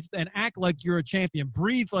belief and act like you're a champion.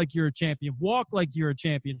 Breathe like you're a champion. Walk like you're a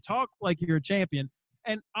champion. Talk like you're a champion.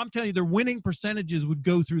 And I'm telling you, their winning percentages would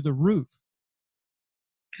go through the roof.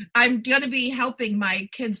 I'm going to be helping my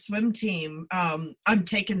kids' swim team. I'm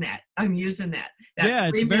taking that. I'm using that. Yeah,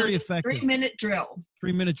 it's very effective. 3-minute drill.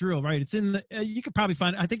 3-minute drill, right? It's in the. You could probably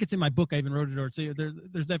find. I think it's in my book. I even wrote it, or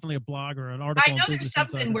there's definitely a blog or an article. I know there's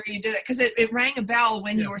something where you do it because it rang a bell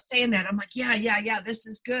when you were saying that. I'm like, yeah. This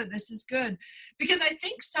is good. This is good, because I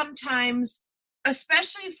think sometimes,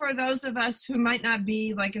 especially for those of us who might not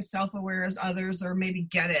be like as self-aware as others, or maybe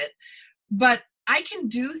get it, but I can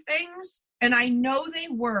do things and I know they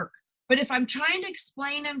work. But if I'm trying to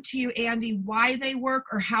explain them to you, Andy, why they work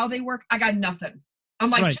or how they work, I got nothing. I'm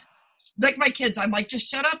like, right. Like my kids, I'm like, just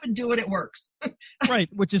shut up and do it. It works. Right,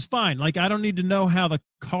 which is fine. Like, I don't need to know how the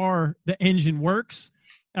engine works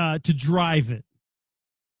to drive it.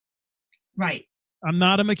 Right. I'm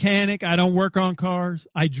not a mechanic. I don't work on cars.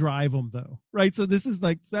 I drive them, though. Right. So this is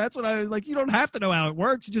like, that's what I was like. You don't have to know how it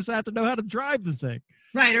works. You just have to know how to drive the thing.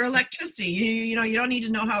 Right. Or electricity. You know, you don't need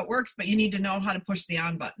to know how it works, but you need to know how to push the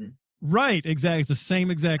on button. Right. Exactly. It's the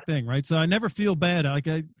same exact thing. Right. So I never feel bad.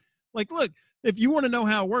 Look, if you want to know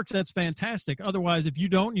how it works, that's fantastic. Otherwise, if you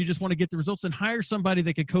don't, you just want to get the results, then hire somebody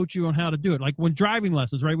that can coach you on how to do it. Like when driving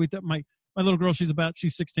lessons, right? My little girl, she's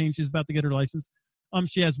 16. She's about to get her license.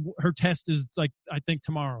 She has her test is like, I think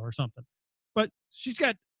tomorrow or something, but she's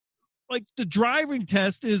got like the driving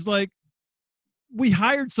test is like, we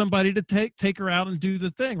hired somebody to take her out and do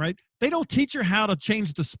the thing, right? They don't teach her how to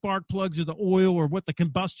change the spark plugs or the oil or what the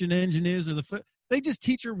combustion engine is or they just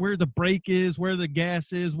teach her where the brake is, where the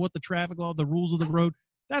gas is, what the traffic law, the rules of the road.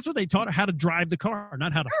 That's what they taught her, how to drive the car,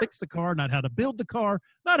 not how to fix the car, not how to build the car,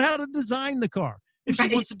 not how to design the car. If she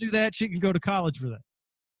wants to do that, she can go to college for that.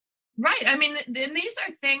 Right. I mean, and these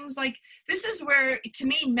are things like, this is where, to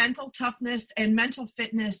me, mental toughness and mental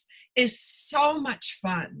fitness is so much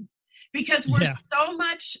fun. Because we're so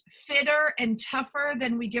much fitter and tougher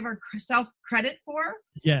than we give ourselves credit for.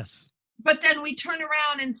 Yes. But then we turn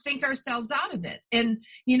around and think ourselves out of it. And,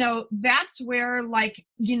 you know, that's where, like,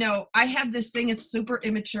 you know, I have this thing, it's super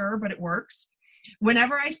immature, but it works.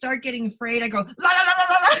 Whenever I start getting afraid, I go, la, la, la,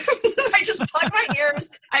 la, la. I just plug my ears.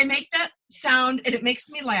 I make that sound and it makes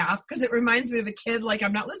me laugh because it reminds me of a kid, like,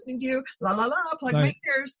 I'm not listening to you. La, la, la, plug my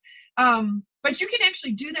ears. But you can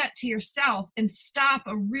actually do that to yourself and stop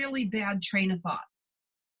a really bad train of thought.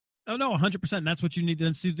 Oh, no, 100%. That's what you need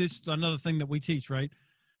to see. This is another thing that we teach, right?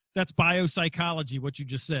 That's biopsychology, what you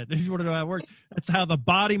just said. If you want to know how it works, that's how the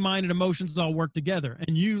body, mind, and emotions all work together.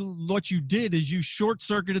 And what you did is you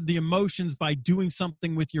short-circuited the emotions by doing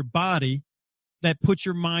something with your body that puts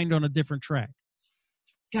your mind on a different track.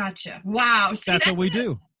 Gotcha. Wow. See, that's what we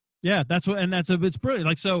do. Yeah, it's brilliant.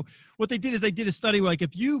 Like, so what they did is they did a study, like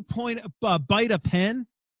if you bite a pen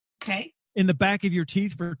in the back of your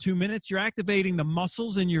teeth for 2 minutes, you're activating the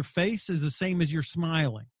muscles in your face is the same as you're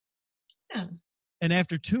smiling. Yeah. And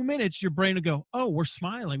after 2 minutes, your brain will go, oh, we're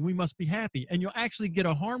smiling. We must be happy. And you'll actually get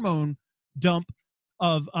a hormone dump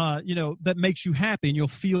of, that makes you happy and you'll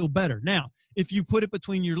feel better. Now, if you put it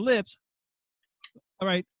between your lips, all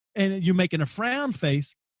right, and you're making a frown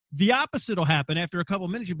face, the opposite will happen. After a couple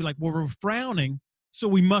of minutes, you'll be like, well, we're frowning, so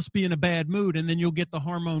we must be in a bad mood. And then you'll get the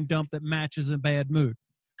hormone dump that matches a bad mood.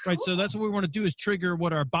 Right. Cool. So that's what we want to do is trigger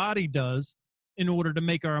what our body does in order to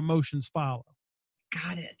make our emotions follow.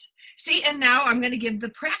 Got it. See, and now I'm going to give the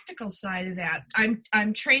practical side of that.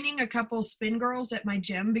 I'm training a couple spin girls at my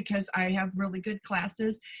gym because I have really good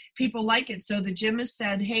classes. People like it. So the gym has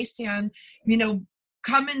said, hey, Stan,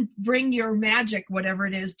 come and bring your magic, whatever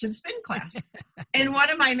it is, to the spin class. And one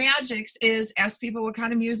of my magics is ask people what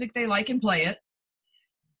kind of music they like and play it.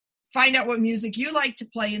 Find out what music you like to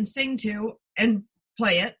play and sing to and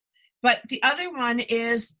play it. But the other one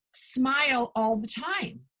is smile all the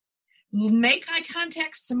time. Make eye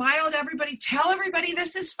contact, smile at everybody, tell everybody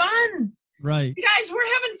this is fun. Right. You guys,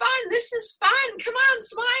 we're having fun. This is fun. Come on,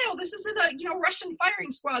 smile. This isn't a Russian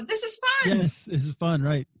firing squad. This is fun. Yes, this is fun,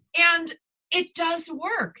 right. And it does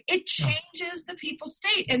work. It changes the people's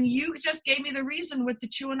state. And you just gave me the reason with the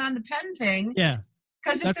chewing on the pen thing. Yeah.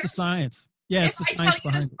 Because that's the science. Yeah, if I tell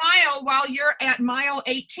you to smile while you're at mile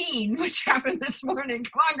 18, which happened this morning,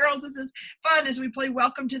 come on, girls, this is fun as we play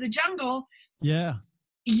Welcome to the Jungle. Yeah.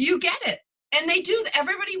 You get it. And they do.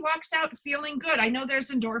 Everybody walks out feeling good. I know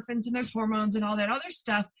there's endorphins and there's hormones and all that other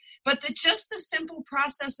stuff, but just the simple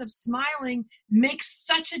process of smiling makes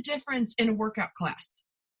such a difference in a workout class.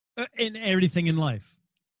 In everything in life.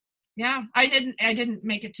 Yeah, I didn't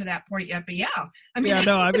make it to that point yet, but yeah.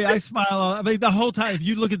 I smile. The whole time. If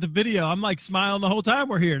you look at the video, I'm like smiling the whole time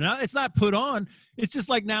we're here. Now it's not put on. It's just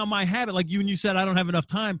like now my habit. Like you said, I don't have enough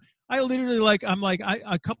time. I literally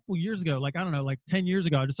a couple years ago, 10 years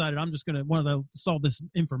ago, I decided I'm just going to solve this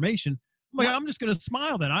information. Like, I'm just going to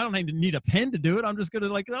smile then. I don't even need a pen to do it. I'm just going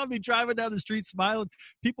to I'll be driving down the street smiling.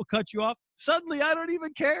 People cut you off. Suddenly, I don't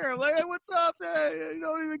even care. I'm like, hey, what's up? Hey, you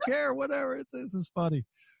don't even care. Whatever. This is funny.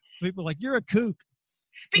 People are like, you're a kook.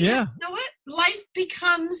 Because you know what? Life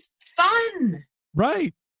becomes fun.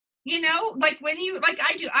 Right. Like when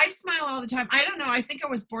I smile all the time. I don't know. I think I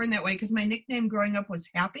was born that way because my nickname growing up was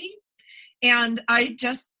Happy. And I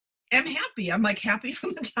just am happy. I'm like happy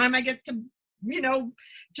from the time I get to,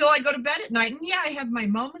 till I go to bed at night. And I have my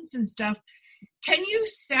moments and stuff. Can you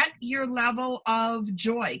set your level of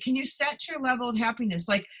joy? Can you set your level of happiness?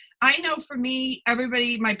 Like, I know for me,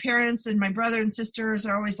 everybody, my parents and my brother and sisters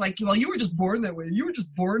are always like, well, you were just born that way. You were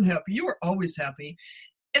just born happy. You were always happy.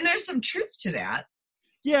 And there's some truth to that.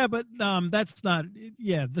 Yeah, but that's not,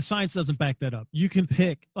 the science doesn't back that up. You can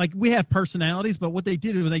pick, like, we have personalities, but what they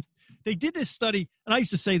did when they did this study, and I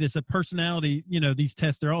used to say this, that personality, these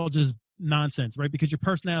tests, they're all just nonsense, right? Because your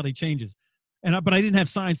personality changes. But I didn't have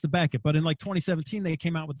science to back it. But in 2017, they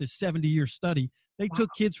came out with this 70-year study. They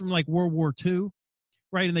took kids from World War II,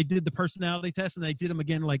 right? And they did the personality test, and they did them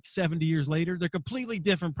again 70 years later. They're completely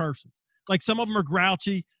different persons. Like, some of them are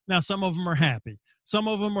grouchy. Now some of them are happy. Some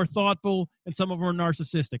of them are thoughtful, and some of them are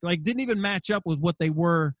narcissistic. Didn't even match up with what they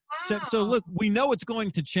were. Wow. So look, we know it's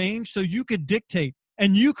going to change. So you could dictate,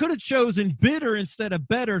 and you could have chosen bitter instead of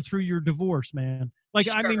better through your divorce, man.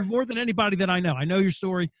 Sure. I mean, more than anybody that I know your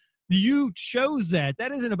story. You chose that.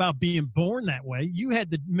 That isn't about being born that way. You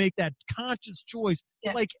had to make that conscious choice,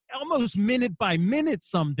 almost minute by minute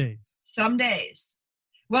some days. Some days.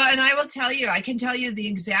 Well, and I will tell you, I can tell you the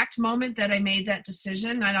exact moment that I made that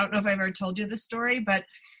decision. I don't know if I've ever told you the story, but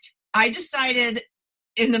I decided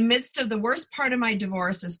in the midst of the worst part of my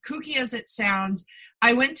divorce, as kooky as it sounds,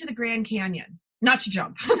 I went to the Grand Canyon. Not to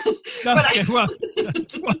jump.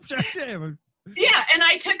 Yeah, and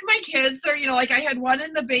I took my kids there, I had one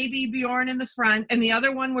in the baby Bjorn in the front and the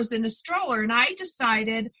other one was in a stroller. And I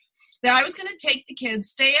decided that I was going to take the kids,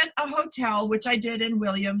 stay at a hotel, which I did in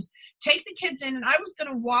Williams, take the kids in, and I was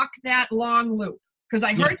going to walk that long loop because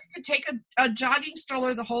I heard you could take a jogging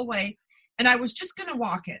stroller the whole way, and I was just going to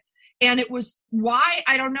walk it. And it was why,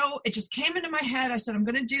 I don't know, it just came into my head. I said, I'm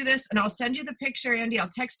going to do this, and I'll send you the picture, Andy. I'll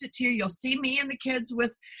text it to you. You'll see me and the kids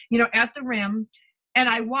with, at the rim. And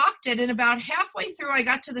I walked it, and about halfway through, I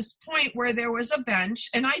got to this point where there was a bench,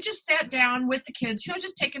 and I just sat down with the kids,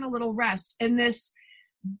 just taking a little rest. And this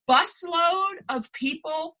busload of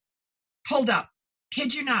people pulled up,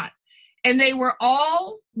 kid you not. And they were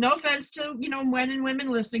all, no offense to, men and women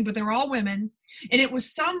listening, but they were all women. And it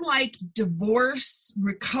was some divorce,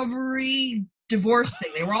 recovery, divorce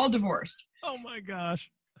thing. They were all divorced. Oh my gosh.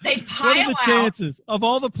 They pile out. What are the chances of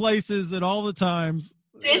all the places at all the times?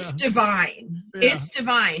 It's divine. Yeah. It's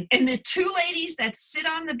divine. And the two ladies that sit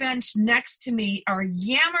on the bench next to me are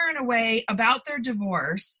yammering away about their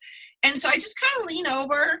divorce. And so I just kind of lean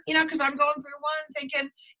over, because I'm going through one thinking,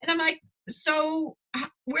 and I'm like, so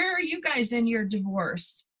where are you guys in your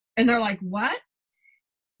divorce? And they're like, what?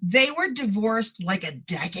 They were divorced like a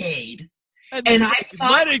decade. And I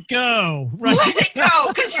thought, let it go. Right. Let it go.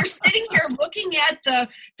 Because you're sitting here looking at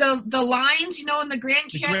the lines, in the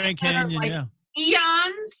Grand Canyon, that are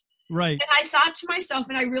eons. Right. And I thought to myself,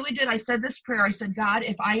 and I really did, I said this prayer, I said, God,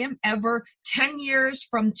 if I am ever 10 years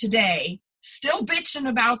from today still bitching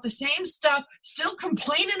about the same stuff, still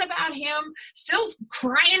complaining about him, still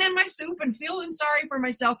crying in my soup and feeling sorry for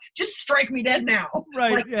myself, just strike me dead now.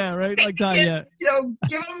 Right. Right. Like that. Yeah.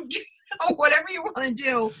 Give him whatever you want to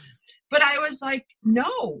do. But I was like,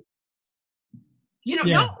 no.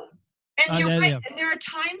 No. And you're right. Yeah. And there are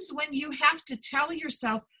times when you have to tell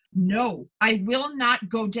yourself, no, I will not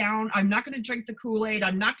go down. I'm not going to drink the Kool-Aid.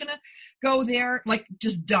 I'm not going to go there.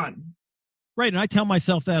 Just done. Right. And I tell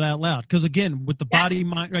myself that out loud. Because again, with the body,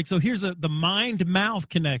 mind, right. So here's the mind-mouth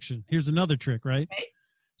connection. Here's another trick, right? Okay.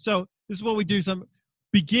 So this is what we do.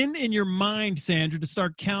 Begin in your mind, Sandra, to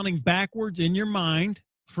start counting backwards in your mind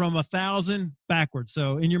from 1,000 backwards.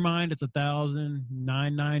 So in your mind, it's 1,000,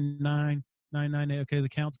 999, 998. Okay, the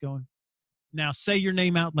count's going. Now say your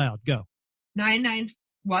name out loud. Go. 99.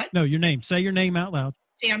 What? No, your name. Say your name out loud.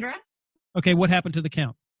 Sandra. Okay, what happened to the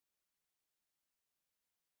count?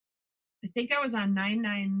 I think I was on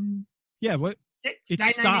 996. Yeah, what? It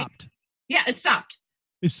stopped. Yeah, it stopped.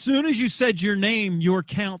 As soon as you said your name, your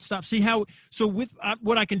count stopped. See how? So with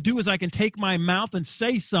what I can do is I can take my mouth and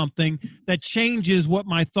say something that changes what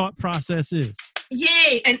my thought process is.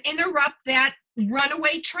 Yay! And interrupt that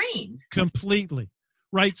runaway train. Completely.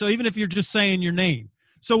 Right. So even if you're just saying your name.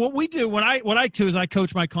 So what we do, what I do is I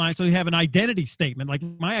coach my clients so they have an identity statement. Like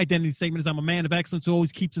my identity statement is I'm a man of excellence who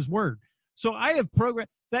always keeps his word. So I have programmed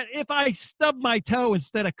that if I stub my toe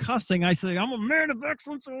instead of cussing, I say, I'm a man of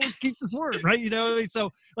excellence, so let's keep this word, right? You know,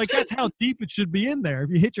 so like that's how deep it should be in there. If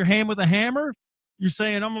you hit your hand with a hammer, you're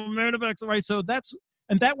saying, I'm a man of excellence, right? So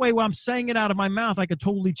and that way while I'm saying it out of my mouth, I could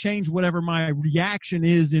totally change whatever my reaction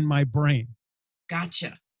is in my brain.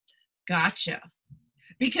 Gotcha.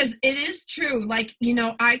 Because it is true. Like, you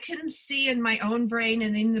know, I can see in my own brain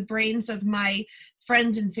and in the brains of my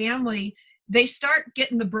friends and family, they start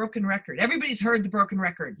getting the broken record. Everybody's heard the broken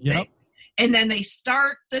record thing. And then they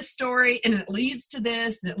start the story and it leads to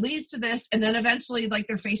this and it leads to this. And then eventually like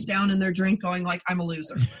they're face down in their drink going like, I'm a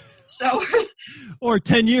loser. So, or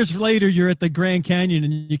 10 years later, you're at the Grand Canyon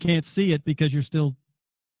and you can't see it because you're still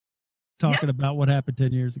talking about what happened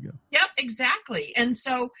 10 years ago. Yep, exactly. And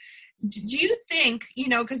so do you think, you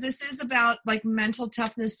know, because this is about like mental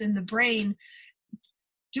toughness in the brain,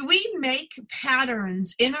 do we make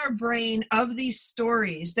patterns in our brain of these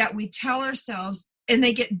stories that we tell ourselves and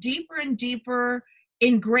they get deeper and deeper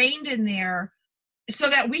ingrained in there so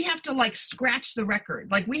that we have to like scratch the record?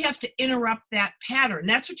 Like we have to interrupt that pattern.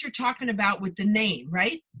 That's what you're talking about with the name,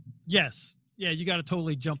 right? Yes. Yeah, you got to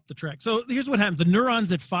totally jump the track. So here's what happens. The neurons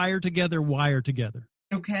that fire together wire together.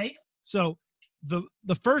 Okay. So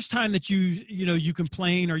the first time that you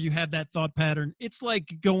complain or you have that thought pattern, it's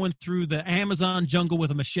like going through the Amazon jungle with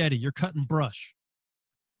a machete. You're cutting brush.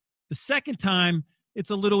 The second time, it's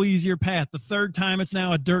a little easier path. The third time, it's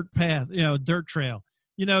now a dirt path, a dirt trail.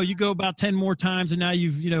 You go about 10 more times and now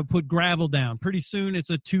you've, put gravel down. Pretty soon it's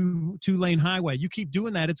a two-lane highway. You keep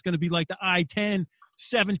doing that, it's going to be like the I-10,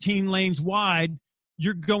 17 lanes wide.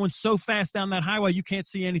 You're going so fast down that highway, you can't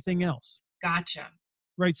see anything else. Gotcha.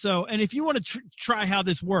 Right. So, and if you want to try how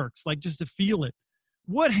this works, like just to feel it,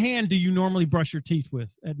 what hand do you normally brush your teeth with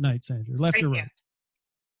at night, Sandra? Left or right?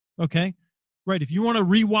 Okay. Right. If you want to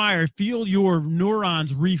rewire, feel your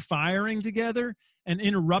neurons refiring together and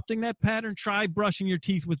interrupting that pattern, try brushing your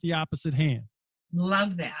teeth with the opposite hand.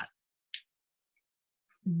 Love that.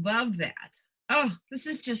 Oh, this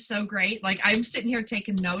is just so great. Like I'm sitting here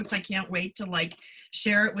taking notes. I can't wait to like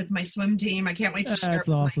share it with my swim team. I can't wait to share it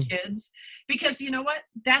with my kids because you know what?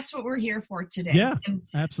 That's what we're here for today. Yeah, and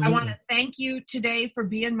absolutely. I want to thank you today for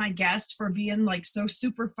being my guest, for being like so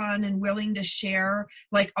super fun and willing to share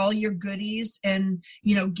like all your goodies and,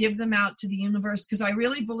 give them out to the universe. Because I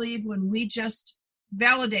really believe when we just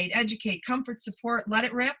validate, educate, comfort, support, let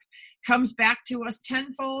it rip, comes back to us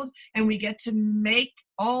tenfold, and we get to make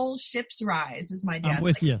all ships rise, as my dad I'm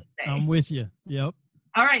with likes you. to say. I'm with you. Yep.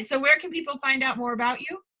 All right. So where can people find out more about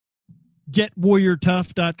you?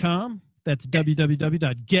 GetWarriorTough.com. That's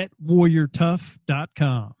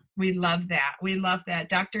www.getwarriortough.com. We love that.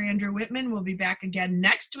 Dr. Andrew Whitman will be back again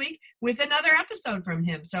next week with another episode from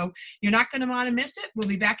him. So you're not going to want to miss it. We'll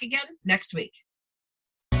be back again next week.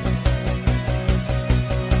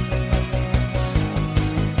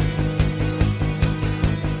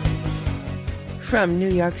 From New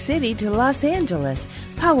York City to Los Angeles,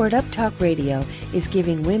 Powered Up Talk Radio is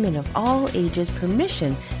giving women of all ages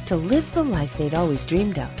permission to live the life they'd always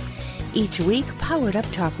dreamed of. Each week, Powered Up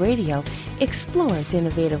Talk Radio explores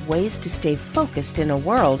innovative ways to stay focused in a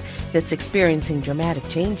world that's experiencing dramatic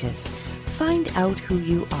changes. Find out who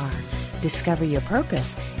you are, discover your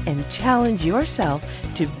purpose, and challenge yourself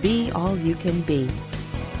to be all you can be.